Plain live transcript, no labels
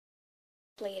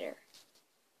later.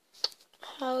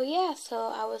 Oh, yeah,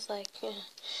 so I was like,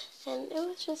 and it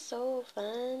was just so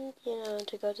fun,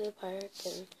 to go to the park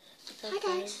and have Hi,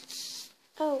 fun. guys.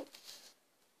 Oh,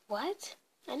 what?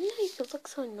 I didn't know you could look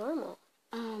so normal.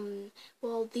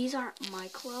 Well, these aren't my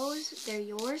clothes. They're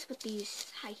yours, but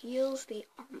these high heels, they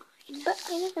are mine. But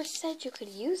I never said you could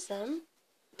use them.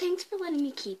 Thanks for letting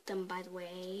me keep them, by the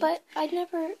way. But I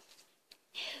never...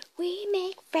 We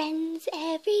make friends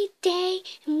every day,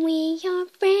 and we are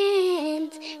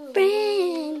friends,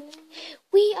 friends.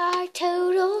 We are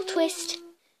total twist.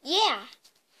 Yeah.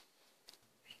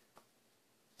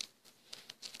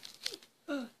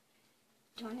 Do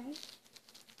I know?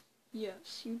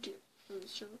 Yes, you do.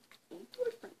 Who's your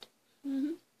boyfriend?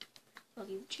 Well,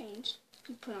 you've changed.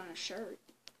 You put on a shirt.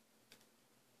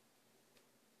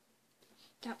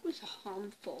 That was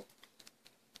harmful.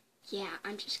 Yeah,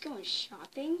 I'm just going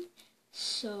shopping.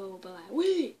 So, but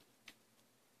wait.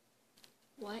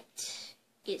 What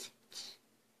is it?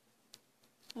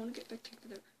 I want to get back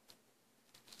together.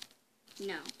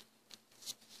 No.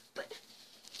 But,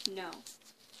 no.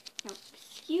 Now,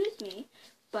 excuse me,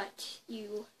 but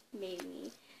you made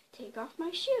me take off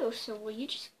my shoes. So will you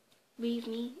just leave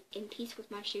me in peace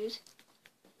with my shoes?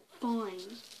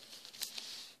 Fine.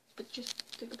 But just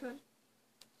think about it.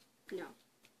 No.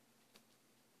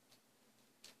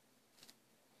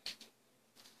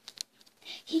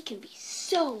 He can be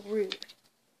so rude.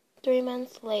 3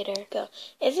 months later. Go.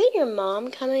 Isn't your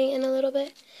mom coming in a little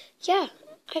bit? Yeah,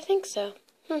 I think so.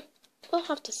 We'll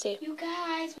have to see. You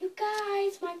guys,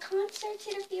 my concert's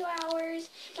in a few hours.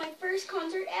 My first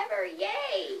concert ever,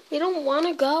 yay! We don't want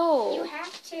to go. You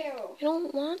have to. We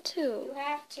don't want to. You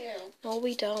have to. No,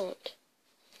 we don't.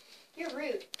 You're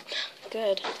rude.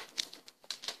 Good.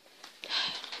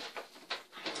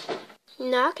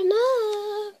 Knock,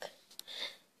 knock.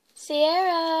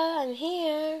 Sierra, I'm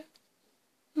here.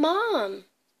 Mom.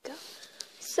 Go.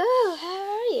 So,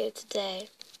 how are you today?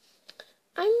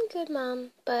 I'm good,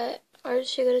 Mom, but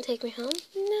aren't you going to take me home?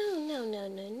 No, no, no,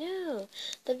 no, no.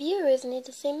 The viewers need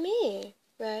to see me,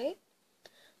 right?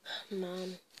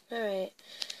 Mom, alright.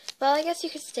 Well, I guess you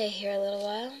could stay here a little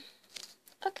while.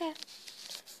 Okay.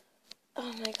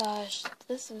 Oh my gosh,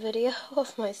 this video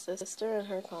of my sister and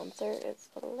her concert is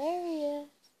hilarious.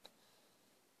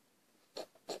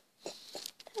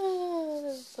 Oh,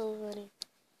 this is so funny.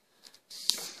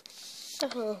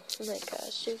 Oh my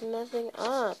gosh, she's messing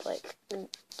up. Like,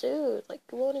 dude, like,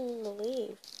 you won't even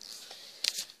believe.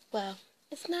 Well,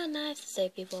 it's not nice to say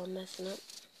people are messing up.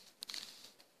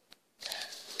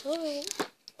 Alright,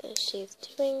 then she's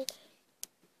doing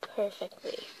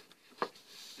perfectly.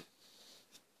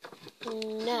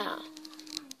 Now,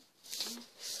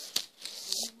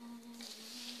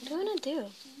 what do you want to do?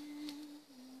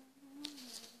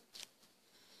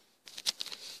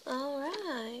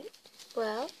 Alright.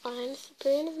 Well, I'm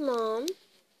Sabrina's mom.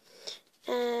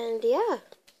 And yeah.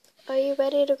 Are you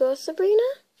ready to go, Sabrina?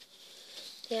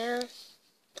 Yeah.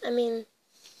 I mean,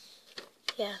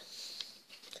 yeah.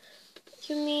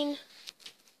 You mean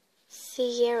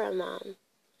Sierra, Mom?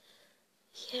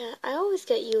 Yeah, I always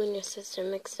get you and your sister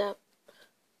mixed up.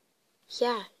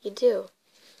 Yeah, you do.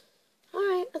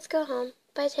 Alright, let's go home.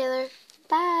 Bye, Taylor.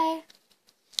 Bye.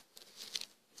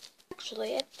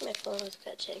 Actually, I think my phone was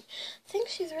glitching. I think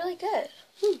she's really good.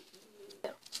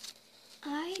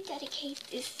 I dedicate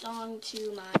this song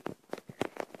to my...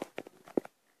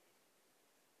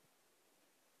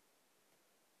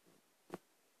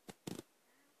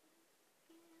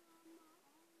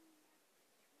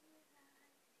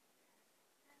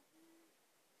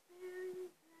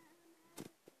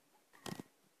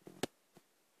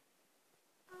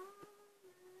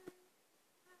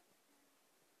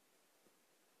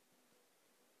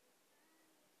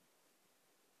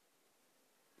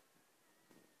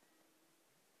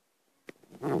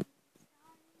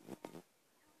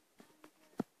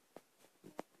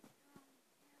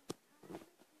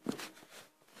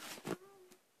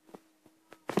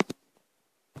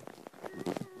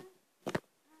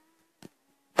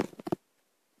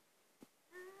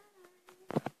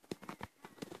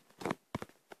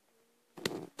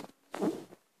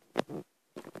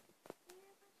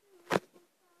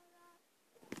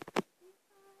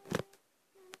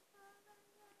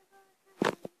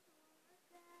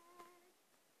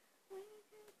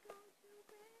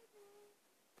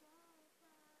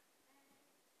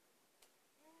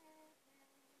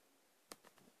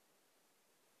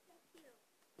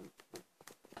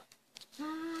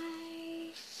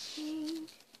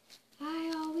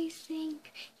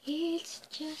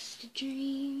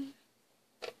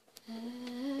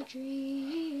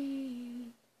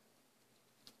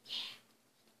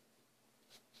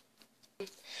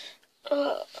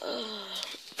 I'm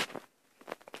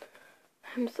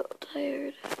so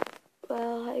tired.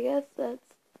 Well, I guess that's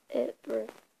it for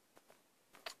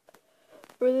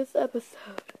this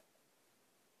episode.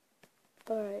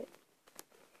 Alright.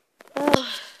 I'll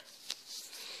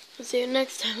see you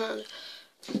next time on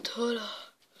Total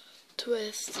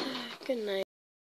Twist. Good night.